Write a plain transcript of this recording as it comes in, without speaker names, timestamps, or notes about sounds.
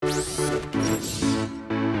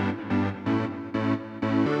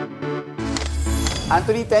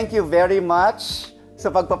Anthony, thank you very much sa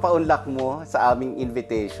pagpapaunlak mo sa aming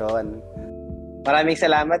invitation. Maraming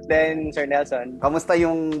salamat din, Sir Nelson. Kamusta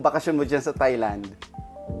yung bakasyon mo dyan sa Thailand?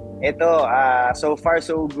 Ito, so far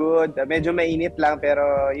so good. Medyo mainit lang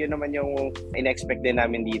pero yun naman yung in-expect din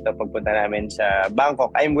namin dito pagpunta namin sa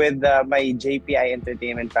Bangkok. I'm with my JPI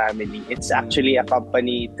Entertainment family. It's actually a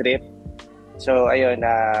company trip. So ayun,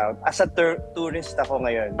 as a tourist ako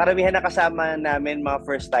ngayon. Paramihan na kasama namin mga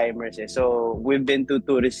first-timers eh. So we've been to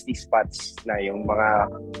touristy spots na yung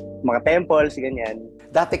mga temples, ganyan.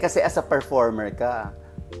 Dati kasi as a performer ka.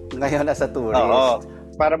 Ngayon as a tourist. Oo.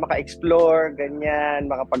 Para maka-explore, ganyan,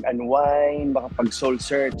 makapag-unwind, makapag-soul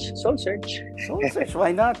search. Soul search,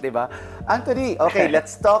 why not, di ba? Anthony, okay,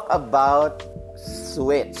 let's talk about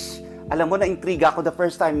Switch. Alam mo, na-intriga ako the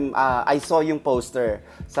first time I saw yung poster.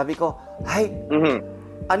 Sabi ko,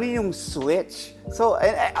 ano yung Switch? So,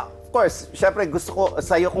 of course, syempre gusto ko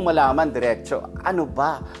sa'yo kung malaman diretso, ano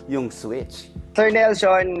ba yung Switch? Sir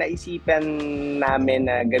Nelson, naisipan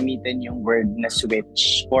namin na gamitin yung word na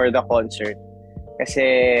switch for the concert. Kasi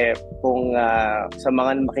kung sa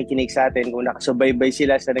mga makikinig sa atin, kung nakasubaybay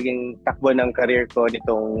sila sa naging takbo ng career ko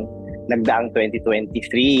nitong nagdaang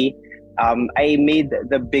 2023, I made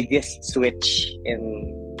the biggest switch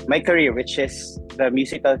in my career, which is the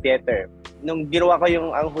musical theater. Nung ginawa ko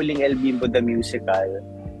yung Ang Huling El Bimbo the Musical,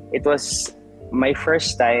 it was my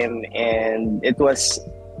first time and it was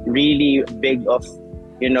really big of,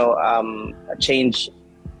 a change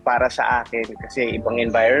para sa akin kasi ibang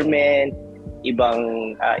environment, ibang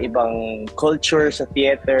culture sa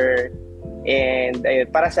theater, and ayun,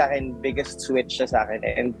 para sa akin biggest switch siya sa akin,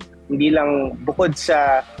 and hindi lang bukod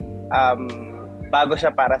sa bago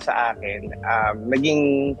siya para sa akin,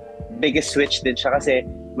 naging biggest switch din siya kasi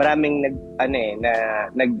maraming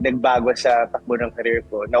nagbago sa takbo ng career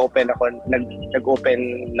ko. Nag-open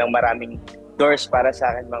ng maraming doors para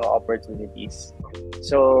sa akin, mga opportunities.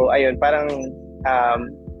 So ayun, parang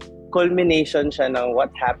culmination siya ng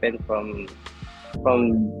what happened from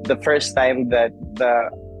the first time that the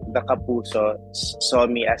Kapuso saw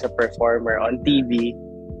me as a performer on TV,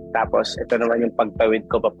 tapos ito naman yung pagtawid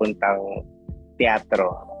ko papuntang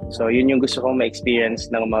teatro. So yun yung gusto kong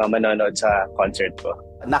ma-experience ng mga manonood sa concert ko.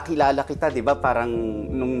 Nakilala kita, di ba? Parang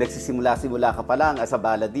nung nagsisimula ka pa lang as a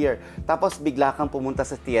balladeer. Tapos bigla kang pumunta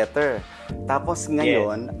sa theater. Tapos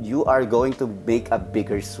ngayon, you are going to make a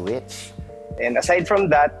bigger switch. And aside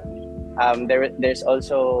from that, there's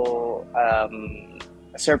also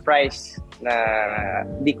a surprise na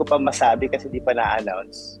hindi ko pa masabi kasi di pa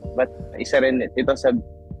na-announce. But isa rin ito sa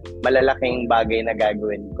malalaking bagay na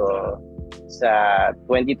gagawin ko sa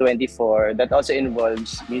 2024 that also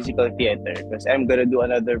involves musical theater because I'm gonna do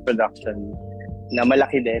another production na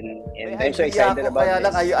malaki din. And I'm so excited about kaya this.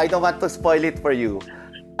 Lang, I don't want to spoil it for you.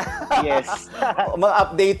 Yes. Mga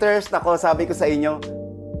updaters, sabi ko sa inyo,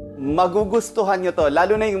 magugustuhan nyo to.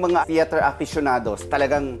 Lalo na yung mga theater aficionados.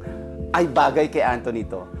 Talagang ay bagay kay Anthony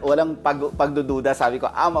to. Walang pagdududa. Sabi ko,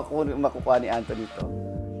 makukuha ni Anthony to.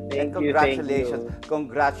 Thank you.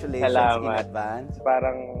 Congratulations Salamat. In advance.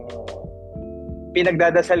 Parang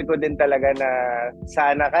pinagdadasal ko din talaga na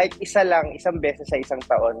sana kahit isang beses sa isang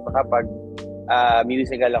taon makapag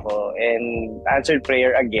musical ako, and answered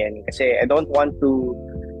prayer again kasi I don't want to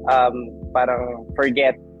parang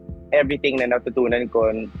forget everything na natutunan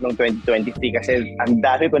ko noong 2023 kasi ang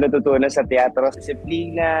dami ko natutunan sa teatro,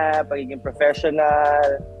 disiplina, pagiging professional,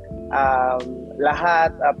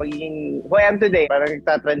 lahat, pagiging who I am today. Parang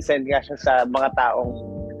nagtatranscend nga siya sa mga taong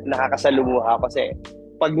nakakasalumuha kasi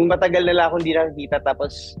pag matagal na lang akong hindi nakikita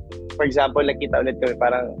tapos for example nakita ulit kami,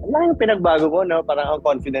 parang ano yung pinagbago mo, no? Parang ang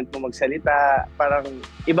confident mo magsalita, parang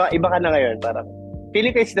iba ka na ngayon, parang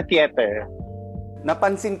feeling ko it's the theater.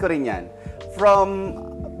 Napansin ko rin yan. From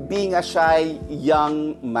being a shy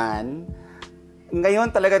young man,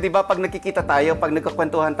 ngayon talaga, di ba, pag nakikita tayo, pag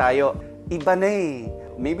nagkakwentuhan tayo, iba na eh.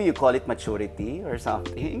 Maybe you call it maturity or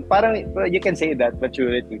something? Parang, you can say that,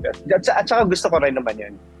 maturity. At saka gusto ko rin naman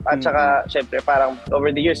yun. At saka, syempre, parang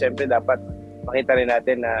over the years, syempre, dapat makita rin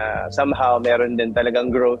natin na somehow meron din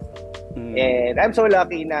talagang growth. And I'm so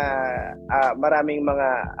lucky na maraming mga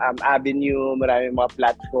avenue, maraming mga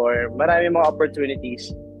platform, maraming mga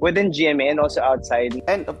opportunities within GMA and also outside.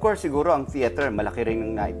 And of course, siguro ang theater, malaki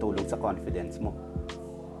rin naitulong sa confidence mo.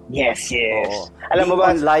 Yes. Oo. Alam mo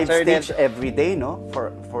ba, on live Sir stage every day, no?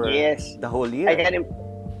 For yes. The whole year.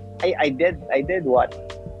 I did what?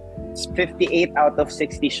 58 out of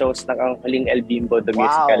 60 shows ng Ang Huling El Bimbo the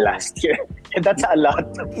Musical last year. And that's a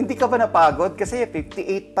lot. Hindi ka ba napagod? Kasi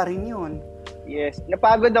 58 pa rin yun. Yes.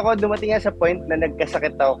 Napagod ako. Dumating nga sa point na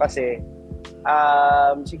nagkasakit ako kasi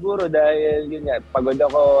Siguro dahil yun nga, pagod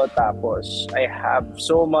ako, tapos I have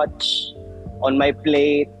so much on my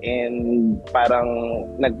plate and parang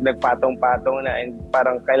nagpatong-patong na and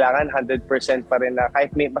parang kailangan 100% pa rin na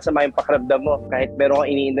kahit may masama yung pakiramdam mo, kahit meron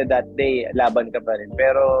kang iniinda that day, laban ka pa rin.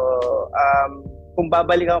 Pero kung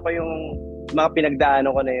babalikan ko yung mga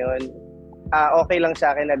pinagdaanan ko na yun, okay lang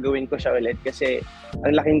sa akin na gawin ko siya ulit kasi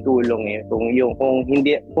ang laking tulong eh. Kung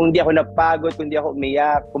hindi ako napagod, kung hindi ako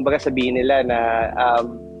umiyak, kumbaga sabihin nila na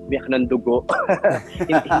umiyak ng dugo.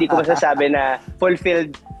 hindi ko masasabi na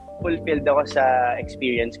fulfilled ako sa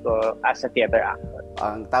experience ko as a theater actor.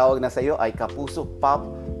 Ang tawag na sa'yo ay Kapuso Pop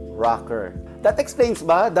Rocker. That explains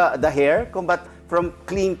ba the hair? Kung ba't from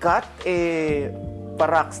clean cut,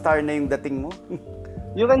 pa-rockstar na yung dating mo?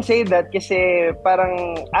 You can say that kasi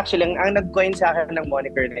parang actually ang nag-coin sa akin ng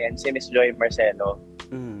moniker na yan si Miss Joy Marcelo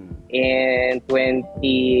in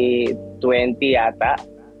 2020 yata,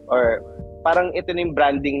 or parang ito na yung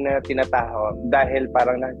branding na tinataho dahil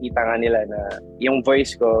parang nakita nga nila na yung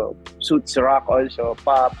voice ko suits rock also,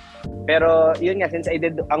 pop. Pero yun nga, since I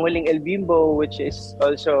did ang huling El Bimbo, which is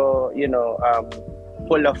also,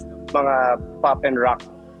 full of mga pop and rock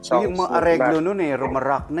songs. Yung mga areglo nun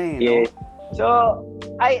rumarock na yeah. no? So,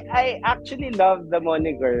 I actually love the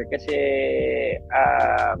moniker kasi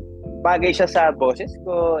bagay siya sa boses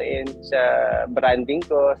ko and sa branding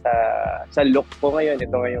ko, sa look ko ngayon.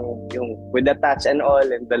 Ito yung with the tats and all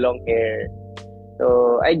and the long hair.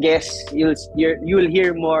 So, I guess you'll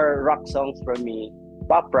hear more rock songs from me,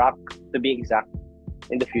 pop rock to be exact,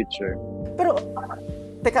 in the future. Pero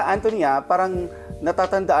teka Anthony, parang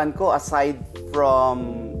natatandaan ko aside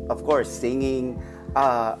from of course singing,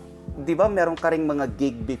 di ba meron ka ring mga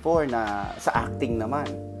gig before na sa acting naman?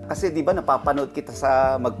 Kasi di ba napapanood kita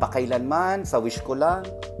sa Magpakailanman, sa Wish Ko Lang?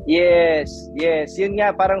 Yes. Yun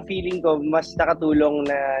nga, parang feeling ko mas nakatulong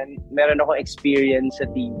na meron akong experience sa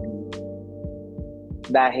TV.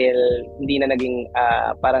 Dahil hindi na naging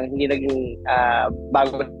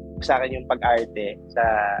bago sa akin yung pag-arte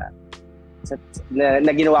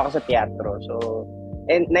na ginawa ko sa teatro. So,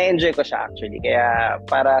 and na-enjoy ko siya actually. Kaya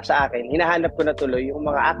para sa akin, hinahanap ko na tuloy yung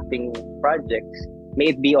mga acting projects,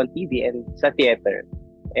 may it be on TV and sa theater.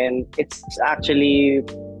 And it's actually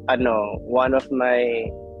one of my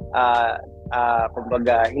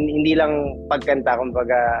kumbaga, hindi lang pagkanta,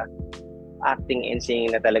 kumbaga acting and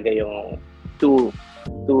singing na talaga yung two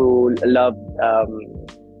love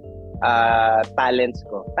talents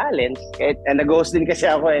ko. And nag-host din kasi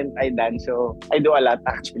ako and I dance, so I do a lot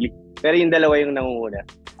actually. Pero yung dalawa yung nangunguna.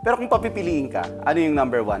 Pero kung papipiliin ka, ano yung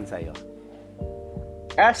number one sa'yo?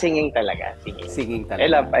 Singing talaga. Singing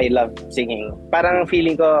talaga. I love singing. Parang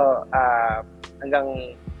feeling ko hanggang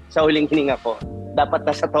sa huling hininga ko, dapat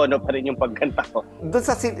nasa tono pa rin yung pagkanta ko. Doon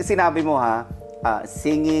sa sinabi mo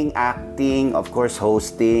singing, acting, of course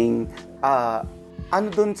hosting, ano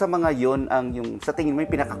doon sa mga yon ang yung sa tingin mo yung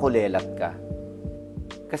pinakakulelat ka?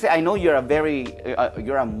 Kasi I know you're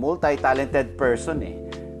a multi-talented person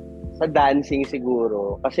Sa dancing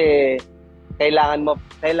siguro kasi kailangan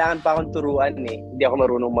pa akong turuan hindi ako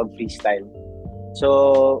marunong mag-freestyle.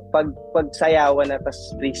 So pag sayawan na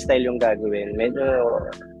tas freestyle yung gagawin, medyo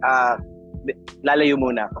lalayo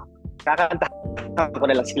muna ako. Kakanta ko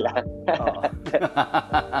na lang sila.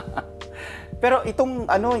 Pero itong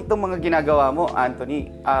mga ginagawa mo, Anthony,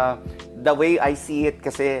 the way I see it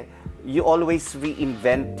kasi you always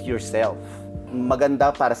reinvent yourself.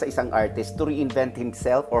 Maganda para sa isang artist to reinvent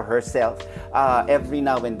himself or herself every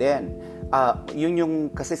now and then. Yun yung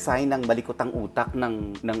kasi sign ng malikotang utak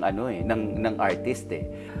ng artist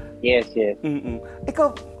Yes. Ikaw,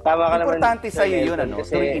 tama ka importante naman sa iyo yun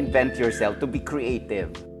kasi, to reinvent yourself, to be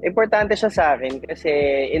creative. Importante siya sa akin kasi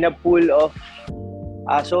in a pool of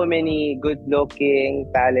so many good-looking,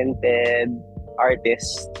 talented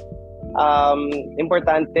artists,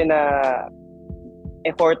 importante na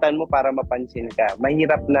effortan mo para mapansin ka.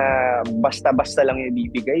 Mahirap na basta-basta lang yung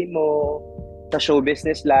bibigay mo. Sa show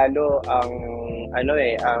business lalo, ang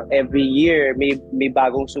every year may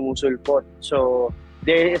bagong sumusulpot. So,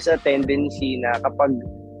 there is a tendency na kapag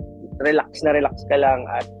relax ka lang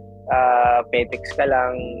at petex ka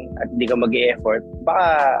lang at hindi ka mag-e-effort,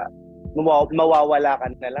 baka mawawala ka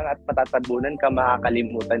na lang at matatabunan ka,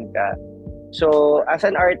 makakalimutan ka. So, as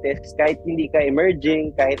an artist, kahit hindi ka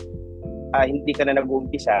emerging, kahit hindi ka na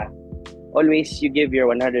nag-uumpisa, always you give your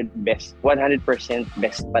 100% best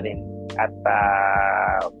pa rin. At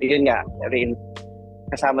yun nga,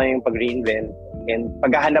 kasama yung pag-reinvent and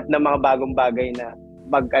paghahanap ng mga bagong bagay na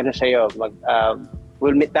that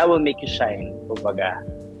will make you shine, kumbaga.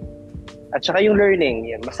 At saka yung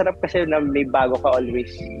learning, yan. Masarap kasi na may bago ka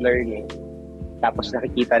always learning. Tapos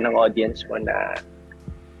nakikita ng audience mo na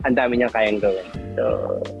ang dami niyang kayang gawin.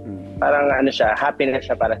 So, parang happiness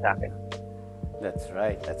siya para sa akin. That's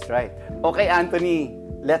right. Okay, Anthony,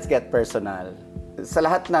 let's get personal. Sa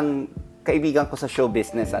lahat ng kaibigan ko sa show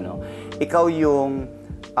business, ikaw yung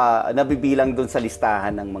nabibilang dun sa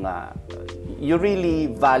listahan ng mga you really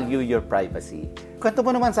value your privacy. Kwento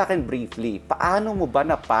mo naman sa akin briefly, paano mo ba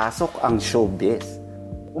napasok ang showbiz?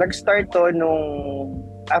 Nag-start to nung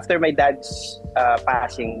after my dad's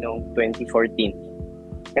passing nung 2014.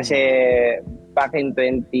 Kasi back in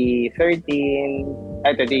 2013,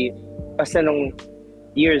 basta nung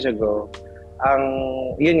years ago,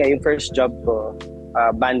 yung first job ko,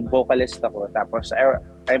 band vocalist ako. Tapos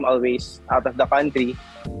I'm always out of the country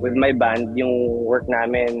with my band. Yung work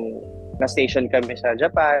namin, na-station kami sa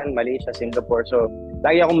Japan, Malaysia, Singapore. So,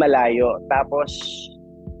 lagi akong malayo. Tapos,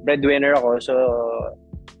 breadwinner ako. So,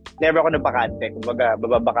 never ako nabakante. Kumbaga,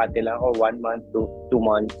 bababakante lang ako 1 month to 2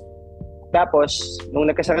 months. Tapos,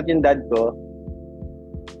 nung nagkasakit yung dad ko,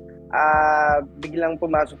 biglang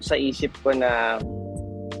pumasok sa isip ko na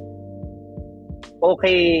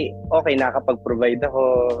okay, nakakapag-provide ako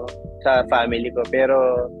sa family ko.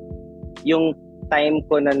 Pero, yung time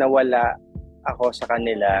ko na nawala ako sa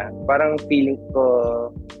kanila, parang feeling ko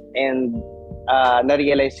and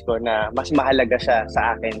na-realize ko na mas mahalaga siya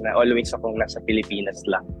sa akin na always akong nasa Pilipinas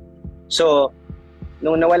lang. So,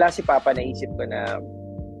 nung nawala si Papa, naisip ko na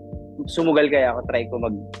sumugal kaya ako, try ko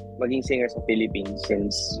maging singer sa Philippines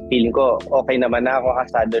since feeling ko okay naman na ako,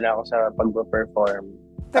 kasado na ako sa pag-perform.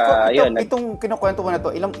 Itong kinukwento mo na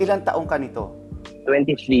to, ilang taong ka nito?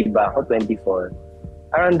 23 ba ako? 24.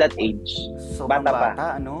 Around that age. So, bata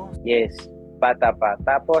pa. Yes. Bata pa.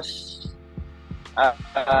 Tapos,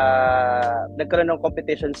 nagkaroon ng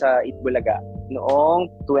competition sa Itbulaga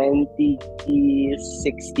noong 2016.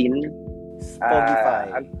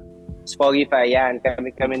 Spogify, yan.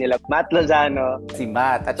 Kami nila. Matt Lozano. Si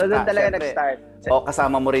Matt. At so, doon talaga nag-start.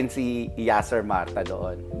 Kasama mo rin si Yasser Marta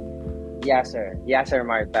doon. Yasser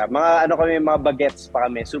Marta. Kami, mga bagets pa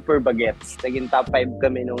kami. Super bagets. Naging top 5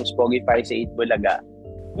 kami nung Spogify sa Itbulaga.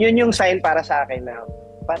 Yun yung sign para sa akin na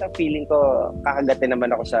parang feeling ko kakagatin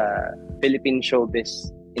naman ako sa Philippine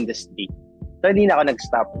showbiz industry. So, hindi na ako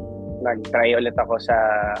nag-stop. Nag-try ulit ako sa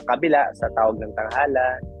kabila, sa Tawag ng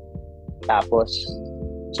Tanghala. Tapos,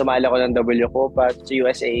 sumali ako ng W Copa sa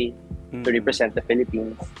USA to represent the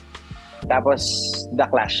Philippines. Tapos, The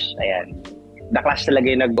Clash. Ayan. The Clash talaga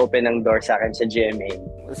yung nag-open ng door sa akin sa GMA.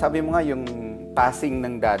 Sabi mo nga, yung passing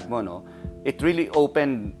ng dad mo, no? It really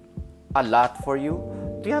opened a lot for you.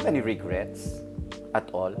 Do you have any regrets at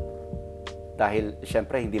all? Dahil,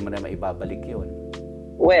 syempre, hindi mo na maibabalik yun.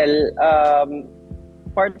 Well,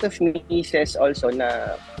 part of me says also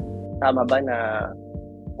na tama ba na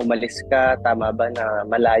umalis ka? Tama ba na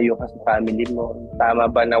malayo ka sa family mo? Tama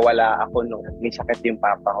ba na wala ako nung may sakit yung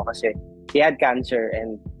papa ko? Kasi he had cancer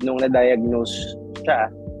and nung na-diagnose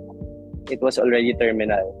siya, it was already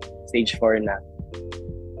terminal. Stage 4 na.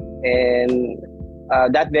 And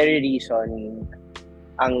that very reason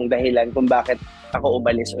ang dahilan kung bakit ako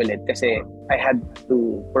umalis ulit kasi I had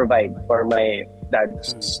to provide for my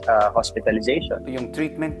dad's hospitalization. Yung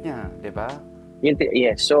treatment niya, di ba?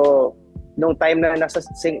 Yes. So, nung time na nasa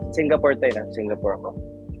Singapore ako,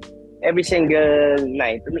 every single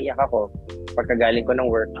night, umiiyak ako. Pagkagaling ko ng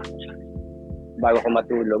work, bago ko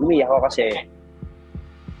matulog, umiiyak ako kasi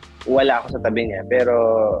wala ako sa tabi niya. Pero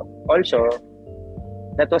also,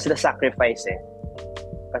 that was the sacrifice eh.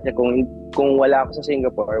 Kasi kung wala ako sa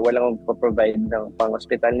Singapore, walang magpo-provide ng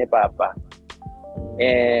pang-hospital ni Papa.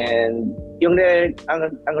 And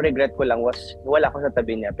ang regret ko lang was wala ako sa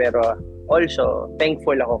tabi niya. Pero also,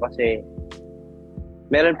 thankful ako kasi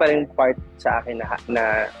meron pa rin part sa akin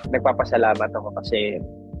na nagpapasalamat ako kasi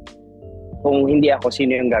kung hindi ako,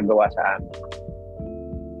 sino yung gagawa sa amin?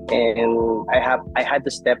 And I had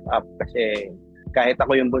to step up kasi kahit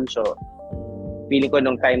ako yung bunso, feeling ko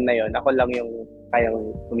nung time na yon ako lang yung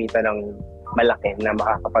kayang kumita ng malaki na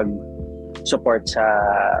makakapag-support sa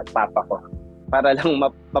papa ko. Para lang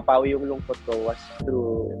mapawi yung lungkot ko was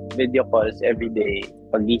through video calls every day.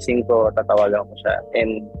 Pagising ko, tatawagan ko siya.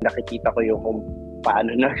 And nakikita ko yung kung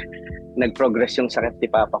paano na nag-progress yung sakit ni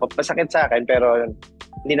papa ko. Pasakit sa akin pero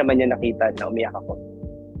hindi naman niya nakita na umiyak ako.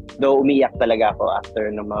 Though umiyak talaga ako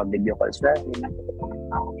after ng mga video calls namin.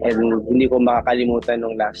 And hindi ko makakalimutan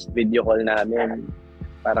nung last video call namin.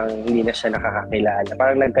 Parang hindi na siya nakakakilala.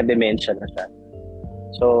 Parang nagka-dementia na siya.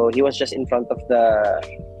 So, he was just in front of the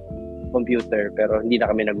computer pero hindi na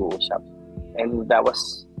kami nag-uusap. And that was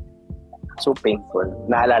so painful.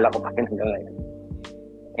 Naalala ko pa hanggang ngayon.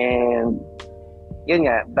 And yun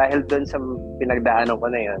nga, dahil doon sa pinagdaanan ko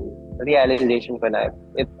na yun, realization ko na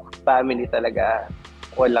family talaga,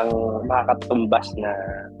 walang makakatumbas na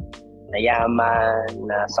yaman,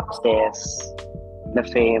 na success, na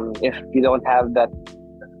fame. If you don't have that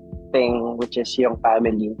thing which is yung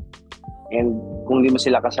family, and kung di mo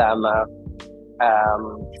sila kasama,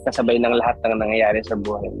 kasabay ng lahat ng nangyayari sa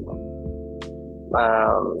buhay mo,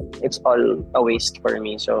 it's all a waste for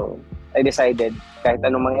me. So I decided, kahit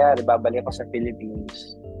anong mangyari, babalik ako sa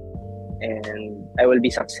Philippines and I will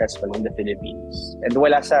be successful in the Philippines. And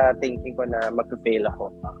wala sa thinking ko na mag-fail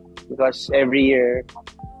ako. Because every year,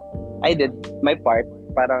 I did my part.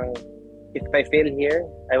 Parang, if I fail here,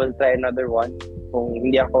 I will try another one. Kung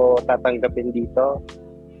hindi ako tatanggapin dito,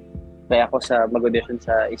 try ako mag-audition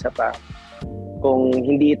sa isa pa. Kung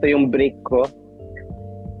hindi ito yung break ko,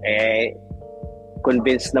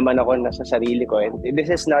 convinced naman ako na sa sarili ko. And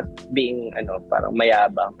this is not being parang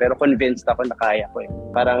mayabang, pero convinced ako na kaya ko.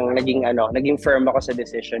 Parang naging firm ako sa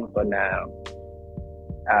decision ko na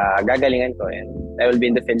gagalingan ko, and I will be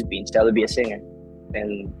in the Philippines. I will be a singer.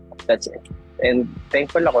 And that's it. And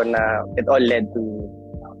thankful ako na it all led to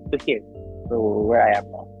here, to where I am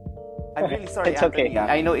now. I'm really sorry, It's okay.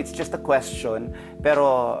 Anthony. I know it's just a question,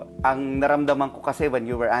 pero ang naramdaman ko kasi when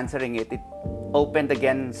you were answering it opened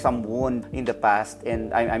again some wound in the past,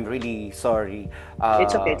 and I'm really sorry.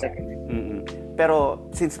 It's okay. Pero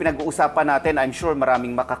since pinag-uusapan natin, I'm sure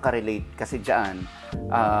maraming makaka-relate kasi dyan.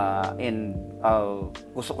 And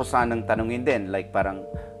gusto ko sanang tanungin din, like parang,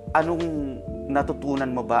 anong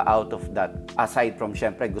natutunan mo ba out of that? Aside from,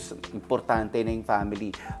 syempre, importante na yung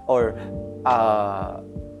family. Or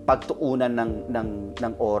pagtuunan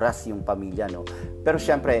ng oras yung pamilya, no? Pero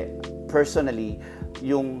syempre, personally,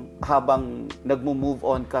 yung habang nagmo-move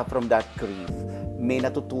on ka from that grief, may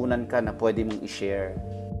natutunan ka na pwede mong i-share?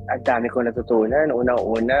 Ang dami ko natutunan.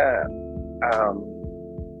 Unang-una,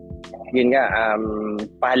 yun nga,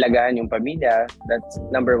 pahalagaan yung pamilya. That's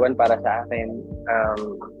number one para sa akin.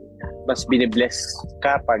 Mas binibless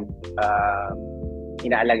ka pag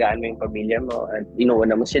inaalagaan mo yung pamilya mo at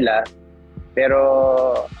inuuna mo sila. Pero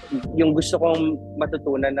yung gusto kong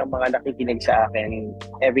matutunan ng mga nakikinig sa akin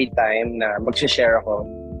every time na mag-share ako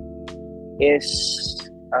is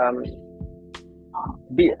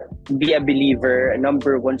be a believer, a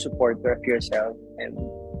number one supporter of yourself, and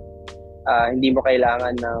hindi mo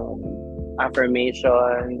kailangan ng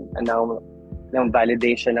affirmation, ng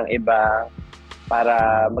validation ng iba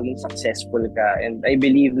para maging successful ka. And I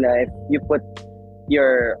believe na if you put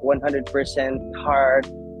your 100% heart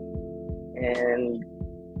and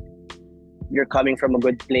you're coming from a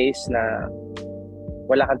good place na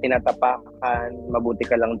wala kang tinatapakan, mabuti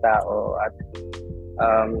ka lang tao, at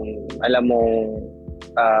alam mo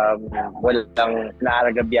walang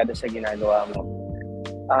naaragabyado sa ginagawa mo,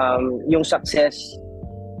 yung success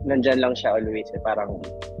nandyan lang siya always. Parang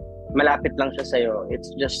malapit lang siya sa'yo. It's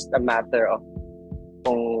just a matter of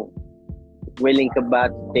kung willing ka ba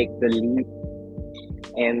to take the leap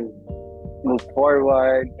and move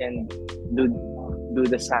forward and do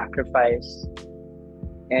the sacrifice.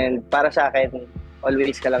 And para sa akin,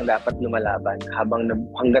 always ka lang dapat lumalaban.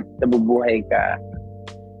 Hanggat nabubuhay ka,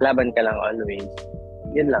 laban ka lang always.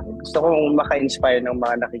 Yun lang. Gusto kong maka-inspire ng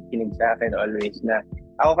mga nakikinig sa akin always, na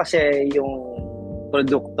ako kasi yung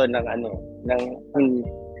produkto ng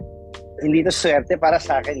hindi to swerte para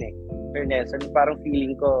sa akin eh. Fairness, parang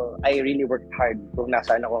feeling ko, I really worked hard kung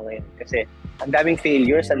nasaan ako ngayon. Kasi ang daming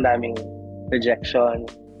failures, ang daming rejection.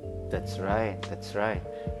 That's right.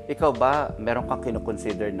 Ikaw ba, meron kang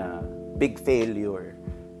kinoconsider na big failure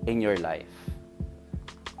in your life?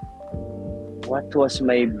 What was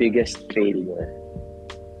my biggest failure?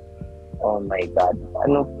 Oh my God.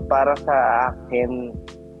 Para sa akin,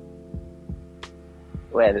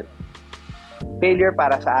 well, failure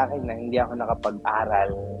para sa akin na hindi ako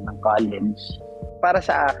nakapag-aral ng college. Para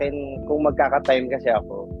sa akin, kung magkaka-time kasi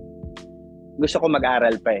ako, gusto ko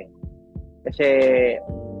mag-aral pa eh. Kasi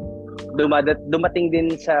dumating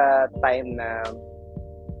din sa time na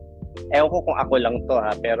ewan ko kung ako lang to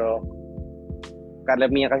pero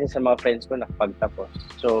karamihan kasi sa mga friends ko nakapagtapos.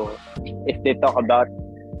 So, if they talk about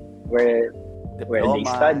where they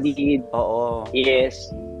studied, yes,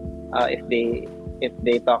 if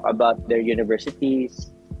they talk about their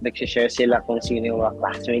universities, nagsishare sila kung sino yung mga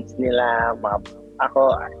classmates nila.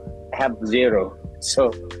 Ako, I have zero.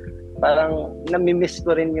 So, parang namimiss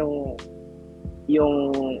ko rin yung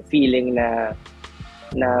feeling na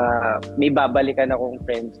may babalikan akong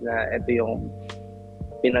friends na ito yung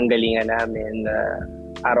pinanggalingan namin, na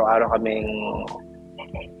araw-araw kaming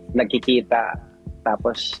nagkikita,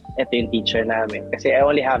 tapos ito yung teacher namin. Kasi I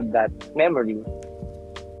only have that memory.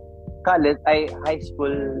 College, high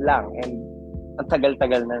school lang, and ang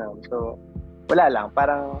tagal-tagal na nun. So, wala lang.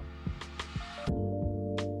 Parang,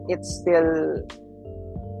 it's still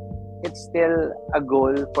a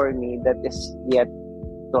goal for me that is yet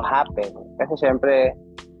to happen. Kasi syempre,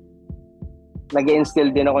 nag-instill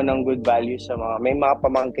din ako ng good values sa may mga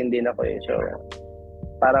pamangkin din ako eh. So,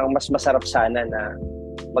 parang mas masarap sana na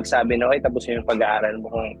magsabi na, okay, tapos yung pag-aaral mo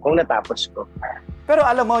kung natapos ko. Pero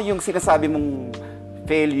alam mo, yung sinasabi mong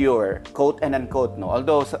failure, quote and unquote, no?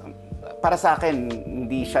 Although, para sa akin,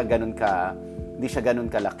 hindi siya ganun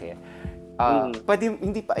kalaki. Pwede,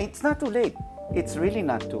 hindi pa, it's not too late. It's really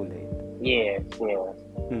not too late. Yes.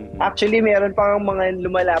 Mm-hmm. Actually, meron pang mga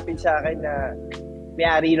lumalapit sa akin na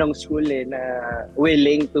may-ari ng school na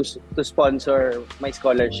willing to sponsor my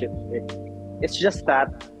scholarship. It's just that,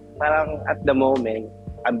 parang at the moment,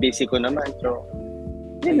 ang busy ko naman. So,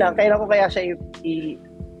 yun lang. Kailan ko kaya siya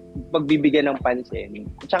pagbibigyan ng pansin.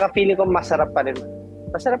 Tsaka feeling ko masarap pa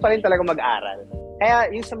rin talaga mag-aral.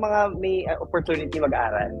 Kaya yung sa mga may opportunity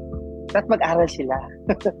mag-aral, dapat mag-aral sila.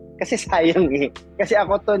 Kasi sayang eh. Kasi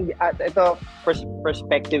ako ito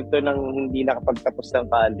perspective to ng hindi nakapagtapos ng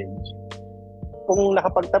college. Kung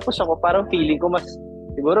nakapagtapos ako, parang feeling ko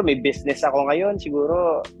siguro may business ako ngayon,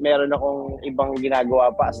 siguro meron akong ibang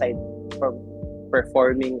ginagawa pa aside from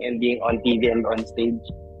performing and being on TV and on stage.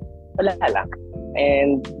 Wala lang.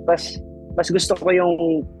 And mas gusto ko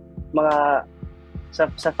yung mga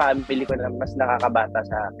sa family ko na mas nakakabata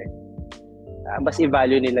sa akin. Mas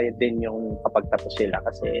i-value nila din yung kapag tapos sila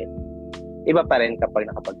kasi iba pa rin kapag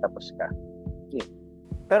nakapagtapos ka. Yeah.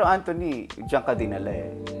 Pero Anthony, diyan ka dinala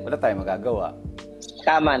eh. Wala tayong magagawa.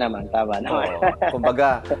 Tama naman.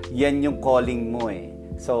 Kumbaga, yan yung calling mo eh.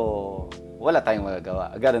 So, wala tayong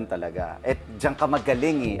magagawa. Ganun talaga. At diyan ka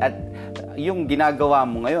magaling eh. At yung ginagawa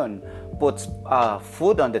mo ngayon, puts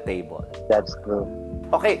food on the table. That's true.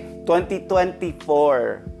 Okay, 2024.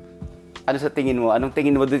 Ano sa tingin mo? Anong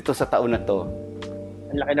tingin mo dito sa taon na to?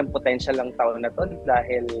 Ang laki ng potential ng taon na to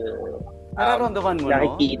dahil nararamdaman mo,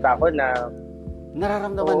 nakikita ko na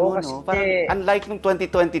nararamdaman mo, no? Parang unlike nung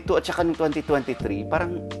 2022 at saka nung 2023,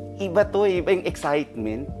 parang iba to, iba yung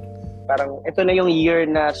excitement. Parang ito na yung year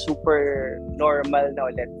na super normal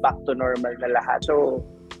na ulit, back to normal na lahat. So,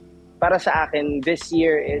 para sa akin, this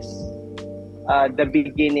year is the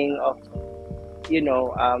beginning of,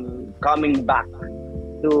 coming back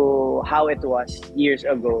to how it was years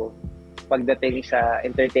ago pagdating sa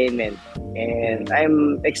entertainment. And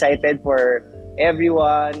I'm excited for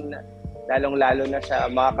everyone, lalong-lalo na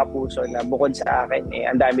sa mga kapuso na bukod sa akin,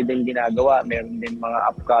 ang dami din ginagawa. Meron din mga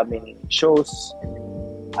upcoming shows,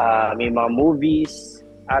 may mga movies,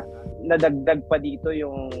 at nadagdag pa dito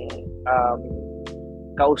yung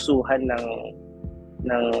kausuhan ng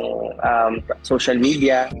social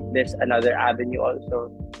media. There's another avenue also.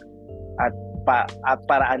 At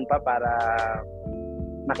paraan pa para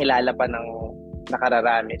makilala pa ng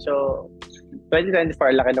nakararami. So,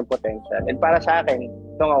 2024, laki ng potential. And para sa akin,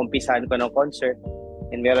 ito nga, umpisahan ko ng concert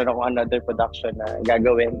and meron akong another production na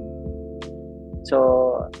gagawin.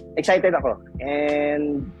 So, excited ako.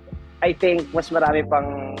 And I think mas marami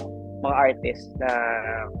pang mga artists na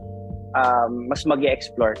mas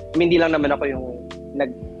mag-i-explore. Hindi lang naman ako yung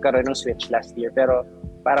nagkaroon ng switch last year, pero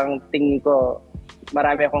parang tingin ko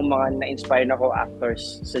marami akong mga na-inspire na ko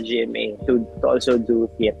actors sa GMA to also do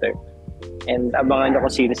theater. And abangan nyo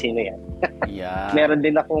kung sino-sino yan. Yeah. Meron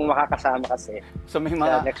din akong makakasama kasi. So may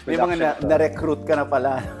mga na-recruit ka na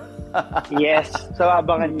pala. Yes. So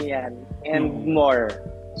abangan nyo yan. And more.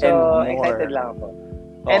 So excited lang ako.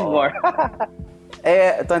 And more.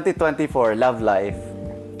 2024, love life.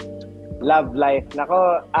 Love life.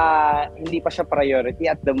 Nako, hindi pa siya priority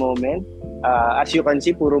at the moment. As you can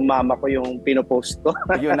see, puro mama ko yung pinopost ko.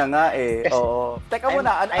 Yun na nga eh. Oo. Teka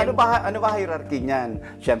muna, ano ba hierarchy niyan?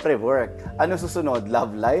 Siyempre, work. Ano susunod?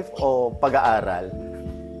 Love life o pag-aaral?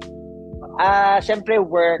 Siyempre,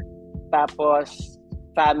 work. Tapos,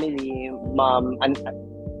 family, mom,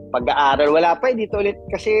 pag-aaral. Wala pa, dito ulit.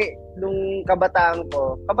 Kasi, nung kabataan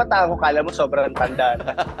ko, kala mo sobrang tanda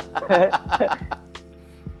na.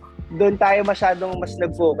 Doon tayo masyadong mas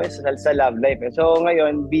nag-focus sa love life. So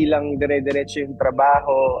ngayon, bilang dire-diretso yung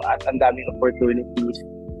trabaho at ang daming opportunities,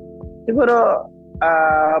 siguro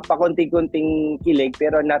pakunti-kunting kilig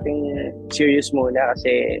pero nothing serious muna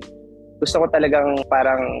kasi gusto ko talagang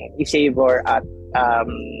parang i-savor at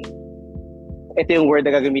ito yung word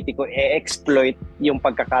na gagamitin ko, exploit yung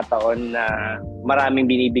pagkakataon na maraming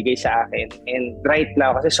binibigay sa akin. And right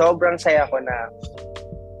now, kasi sobrang saya ko na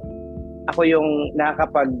ako yung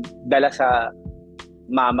nakakapagdala sa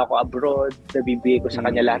mama ko abroad, nabibigay ko sa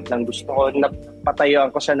kanya lahat ng gusto ko,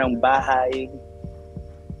 napatayuan ko siya ng bahay.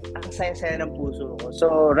 ang saya-saya ng puso ko. So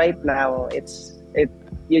right now,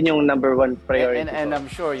 yun yung number one priority and ko. I'm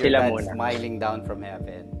sure your Sila dad's muna. smiling down from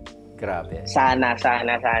heaven. Grabe. Sana.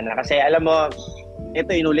 Kasi alam mo, ito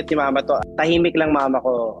inulit ni mama to. Tahimik lang mama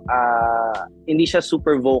ko. Hindi siya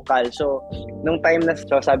super vocal. So, nung time na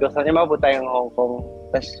sabi ko sa kanya, mapunta tayong Hong Kong.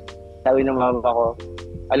 Tapos, sabi ng mama ko,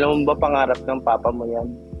 alam mo ba pangarap ng papa mo yan?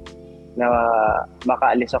 Na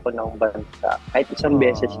makaalis ako ng bansa. Kahit isang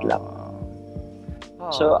beses lang.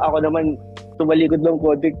 So, ako naman, tumalikod ng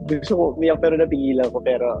konti. Gusto ko umiyak pero napigilan ko.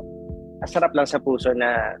 Pero, asarap lang sa puso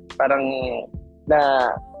na parang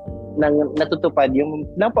natutupad yung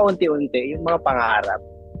nang paunti-unti yung mga pangarap.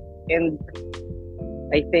 And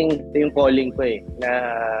I think ito yung calling ko na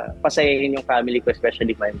pasayahin yung family ko,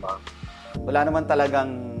 especially my mom. Wala naman talagang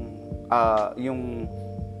yung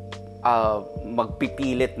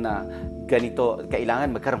magpipilit na ganito,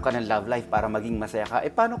 kailangan magkaroon ka ng love life para maging masaya ka.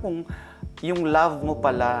 Paano kung yung love mo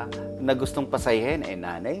pala na gustong pasayahin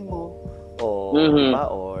nanay mo o diba,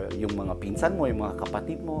 o yung mga pinsan mo, yung mga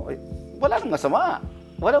kapatid mo, wala nang masama.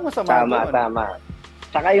 Walang masama doon. Tama.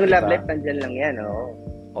 Saka yung diba? love life, nandyan lang yan,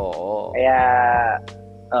 Oo. Kaya,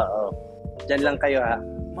 dyan lang kayo, ha?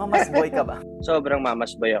 Mama's boy ka ba? Sobrang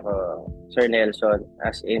mama's boy ako, Sir Nelson.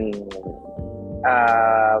 As in,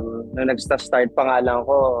 nung nag-start pa nga lang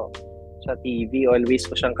ko sa TV, always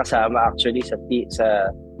ko siyang kasama actually sa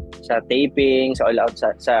taping, sa All Out,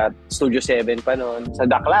 sa Studio 7 pa noon, sa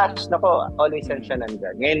The Clash, nako, always siya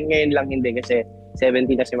nandyan. Ngayon lang hindi kasi 17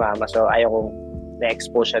 na si mama, so ayaw kong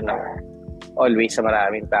na-expose siya na always sa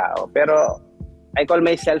maraming tao. Pero I call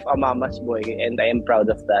myself a mama's boy and I am proud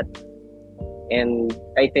of that. And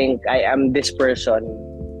I think I am this person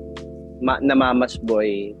na mama's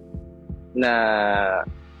boy na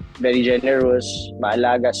very generous,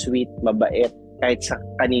 maalaga, sweet, mabait, kahit sa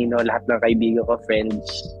kanino, lahat ng kaibigan ko, friends,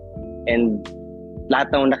 and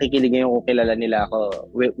lahat ng nakikinig ngayon kung kilala nila ako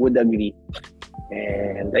would agree.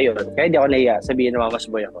 And ayun, kaya di ako nahiya sabihin na mama's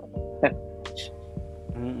boy ako.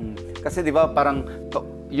 Kasi 'di ba parang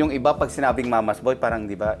yung iba pag sinabing mama's boy parang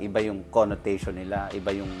 'di ba iba yung connotation nila, iba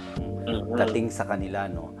yung dating sa kanila,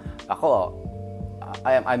 no. Ako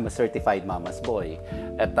I'm a certified mama's boy.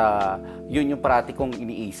 At yun yung parati kong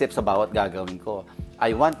iniisip sa bawat gagawin ko.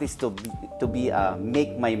 I want this to be a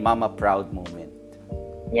make my mama proud moment.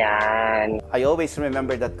 Yan. I always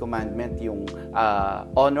remember that commandment, yung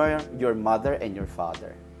honor your mother and your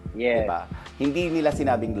father. Yes. Diba? Hindi nila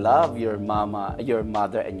sinabing love your mama, your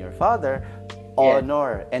mother, and your father.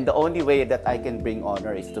 Honor. Yes. And the only way that I can bring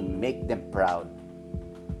honor is to make them proud.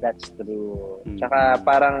 That's true. Tsaka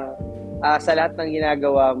parang sa lahat ng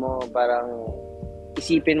ginagawa mo, parang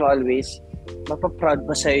isipin mo always, mapaproud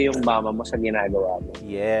ba sa'yo yung mama mo sa ginagawa mo?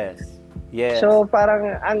 Yes. So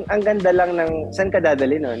parang ang ganda lang ng saan ka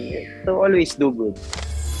dadali nun? To always do good.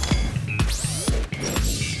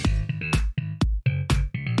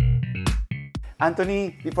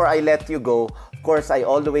 Anthony, before I let you go, of course, I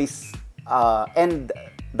always end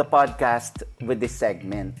the podcast with this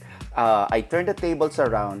segment. I turn the tables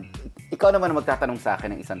around. Ikaw naman magtatanong sa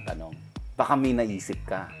akin ng isang tanong. Baka may naisip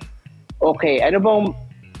ka. Okay, ano bang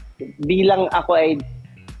bilang ako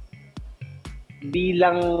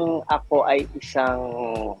ay isang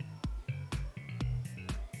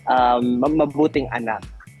mabuting anak.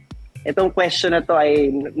 Itong question na to ay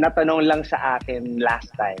natanong lang sa akin last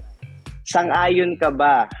time. Sang-ayon ka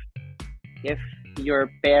ba if your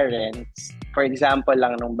parents, for example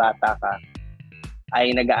lang nung bata ka,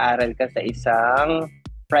 ay nag-aaral ka sa isang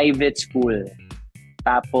private school,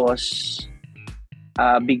 tapos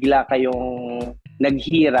bigla kayong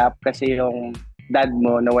naghirap kasi yung dad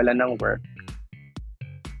mo nawala ng work.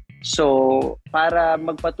 So, para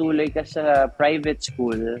magpatuloy ka sa private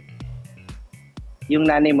school, yung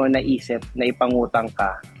nanay mo naisip na ipangutang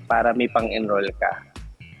ka para may pang-enroll ka.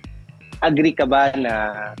 Agree ka ba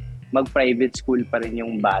na mag-private school pa rin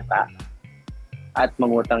yung bata at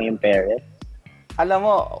mangutang yung parent? Alam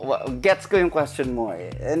mo, gets ko yung question mo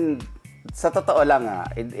And sa totoo lang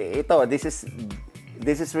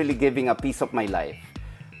this is really giving a piece of my life.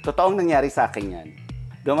 Totoong nangyari sa akin yan.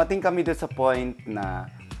 Dumating kami doon sa point na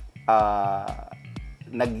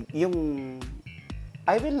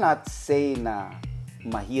I will not say na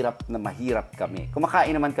mahirap kami.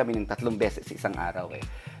 Kumakain naman kami ng 3 beses isang araw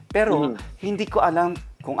Pero hindi ko alam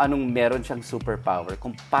kung anong meron siyang superpower,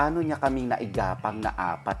 kung paano niya kaming naigapang na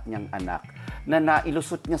 4 niyang anak na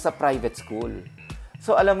nailusot niya sa private school.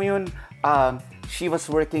 So alam mo yun, she was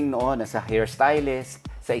working noon as a hairstylist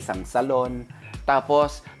sa isang salon.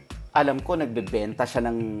 Tapos alam ko nagbebenta siya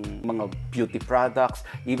ng mga beauty products,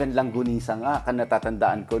 even langgunisa nga,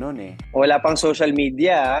 natatandaan ko noon Wala pang social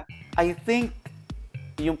media. I think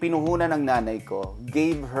yung pinuhunan ng nanay ko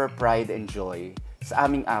gave her pride and joy sa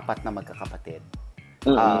aming 4 na magkakapatid.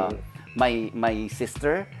 My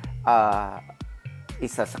sister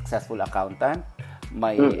is a successful accountant.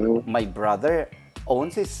 My brother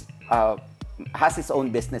has his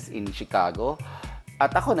own business in Chicago.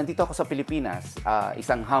 At ako, nandito ako sa Pilipinas,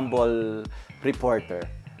 isang humble reporter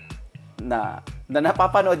na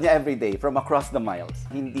napapanood niya everyday from across the miles.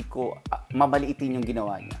 Hindi ko mamaliitin yung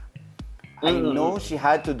ginawa niya. I know she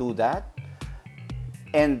had to do that.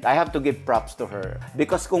 And I have to give props to her.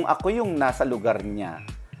 Because kung ako yung nasa lugar niya,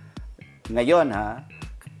 ngayon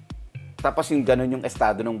tapos yung ganun yung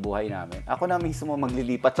estado ng buhay namin, ako na mismo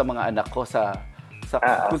maglilipat sa mga anak ko sa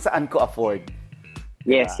kung saan ko afford.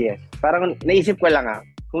 Yes. Parang naisip ko lang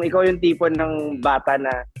kung ikaw yung tipo ng bata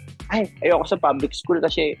na, ayoko sa public school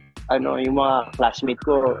kasi yung mga classmate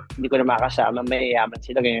ko, hindi ko na makasama, mayayaman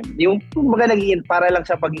sila, ganyan. Yung mga para lang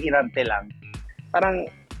sa pag-iirante lang. Parang,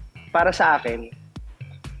 para sa akin,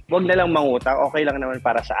 wag na lang mangutang, okay lang naman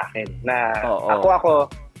para sa akin. Na ako,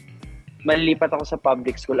 malilipat ako sa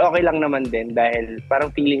public school, okay lang naman din dahil parang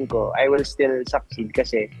feeling ko, I will still succeed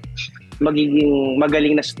kasi magiging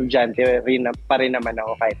magaling na estudyante pa rin naman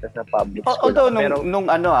ako kahit sa public school. Although,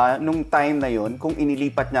 nung time na yun, kung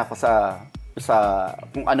inilipat niya ako sa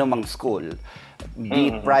kung ano mang school,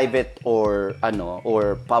 be it private or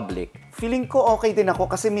public, feeling ko okay din ako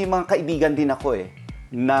kasi may mga kaibigan din ako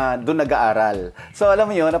na doon nag-aaral. So alam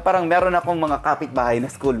mo yun, na parang meron akong mga kapitbahay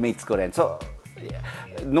na schoolmates ko rin. So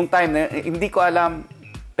nung time na hindi ko alam,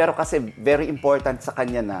 pero kasi very important sa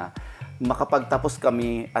kanya na makapagtapos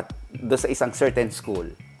kami at doon sa isang certain school.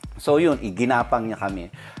 So yun, iginapang niya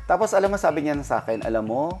kami. Tapos alam mo, sabi niya sa akin, alam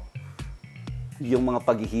mo, yung mga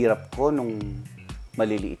paghihirap ko nung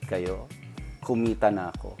maliliit kayo, kumita na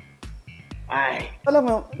ako. Alam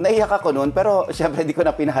mo, naiyak ako noon, pero syempre hindi ko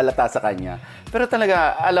na pinahalata sa kanya. Pero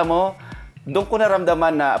talaga, alam mo, doon ko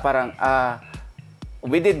naramdaman na parang,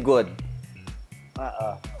 we did good.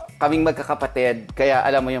 Kaming magkakapatid, kaya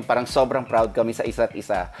alam mo yung parang sobrang proud kami sa isa't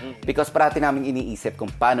isa. Because parati namin iniisip kung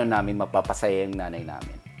paano namin mapapasaya yung nanay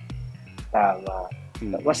namin. Tama.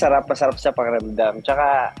 Masarap sa pakiramdam.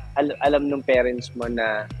 Tsaka alam ng parents mo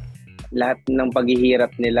na lahat ng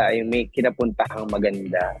paghihirap nila ay may kinapuntahang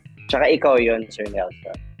maganda. Tsaka ikaw yon, Sir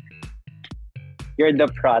Nelson. You're the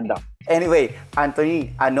product. Anyway,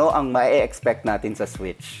 Anthony, ano ang ma-expect natin sa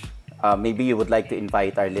Switch? Maybe you would like to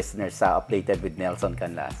invite our listeners sa Updated with Nelson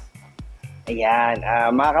Canlas. Ayan.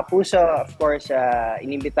 Mga Kapuso, of course,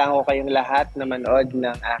 inimbitahan ko kayong lahat na manood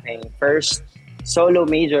ng aking first solo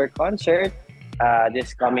major concert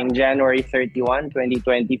this coming January 31,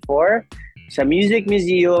 2024. Sa Music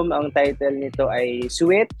Museum, ang title nito ay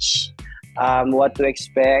Switch. What to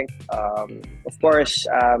expect. Of course,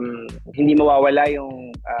 hindi mawawala yung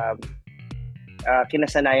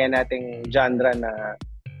kinasanayan nating genre na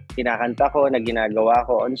kinakanta ko, na ginagawa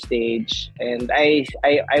ko on stage. And I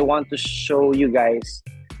want to show you guys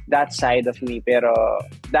that side of me. Pero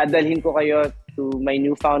dadalhin ko kayo to my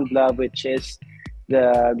newfound love, which is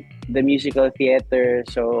the musical theater.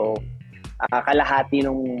 So kalahati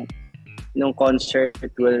nung concert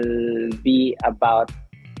will be about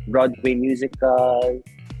Broadway musical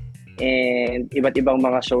and iba't ibang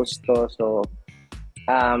mga shows to. So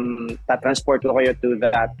tatransport ko kayo to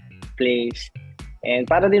that place. And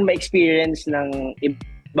para din ma-experience ng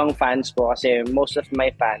ibang fans ko, kasi most of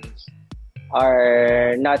my fans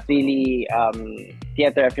are not really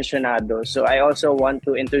theater aficionados. So I also want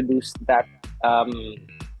to introduce that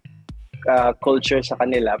culture sa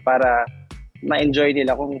kanila para ma-enjoy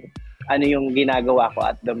nila kung ano yung ginagawa ko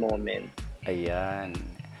at the moment. Ayan.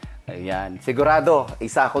 Sigurado,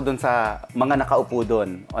 isa ako dun sa mga nakaupo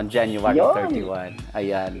dun on January 31.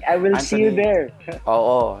 Ayan. I will Anthony, see you there.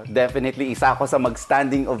 Oo, definitely. Isa ako sa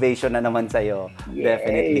mag-standing ovation na naman sa'yo. Yay.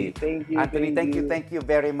 Definitely. Thank you. Anthony, thank you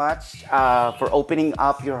very much for opening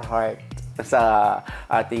up your heart sa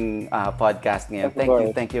ating podcast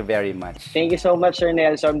ngayon. Thank you very much. Thank you so much, Sir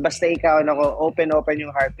Nelson. Basta ikaw, open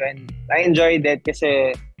yung heart. And I enjoyed it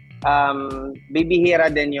kasi bibihira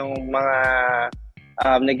din yung mga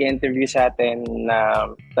nag-interview sa atin na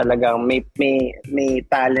talagang may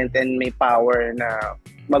talent and may power na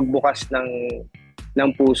magbukas ng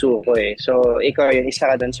puso ko . So ikaw yun, isa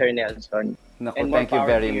ka dun, Sir Nelson. Naku, thank you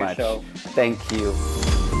very much. Thank you.